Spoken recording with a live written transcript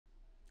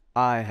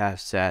I have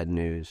sad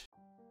news.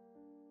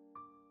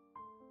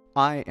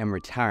 I am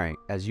retiring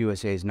as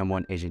USA's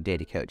 #1 Asian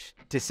dating coach.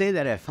 To say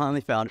that I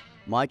finally found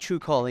my true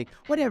calling,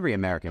 what every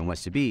American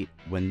wants to be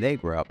when they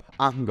grow up,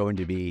 I'm going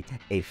to be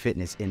a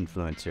fitness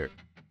influencer.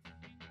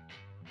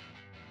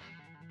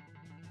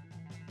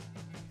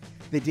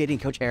 The dating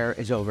coach era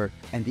is over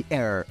and the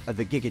era of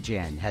the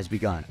Gigajan has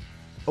begun.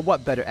 But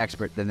what better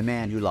expert than the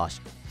man who lost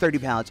 30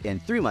 pounds in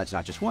 3 months,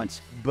 not just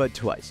once, but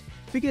twice.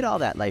 Forget all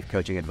that life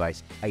coaching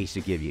advice I used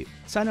to give you.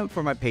 Sign up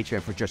for my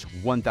Patreon for just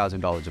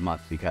 $1,000 a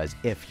month, because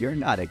if you're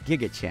not a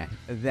Giga-chan,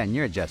 then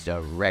you're just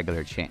a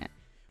regular chan.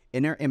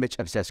 In our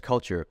image-obsessed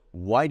culture,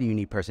 why do you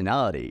need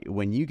personality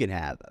when you can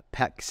have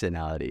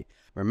personality?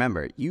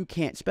 Remember, you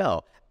can't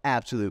spell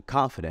absolute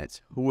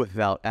confidence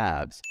without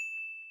abs.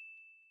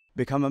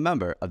 Become a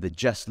member of the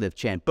Just Live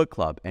Chan book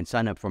club and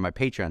sign up for my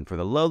Patreon for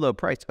the low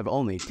price of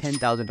only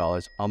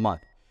 $10,000 a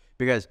month.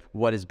 Because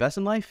what is best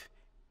in life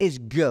is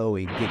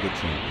going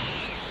Giga-chan.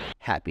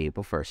 Happy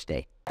April 1st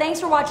day. Thanks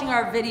for watching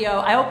our video.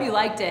 I hope you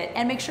liked it.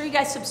 And make sure you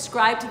guys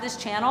subscribe to this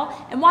channel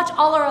and watch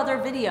all our other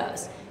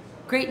videos.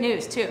 Great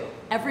news too.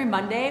 Every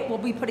Monday, we'll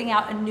be putting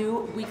out a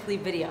new weekly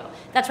video.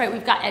 That's right,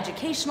 we've got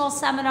educational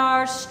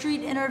seminars,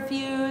 street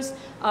interviews,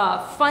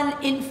 fun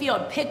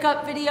in-field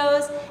pickup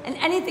videos, and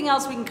anything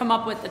else we can come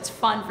up with that's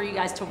fun for you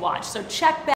guys to watch. So check back.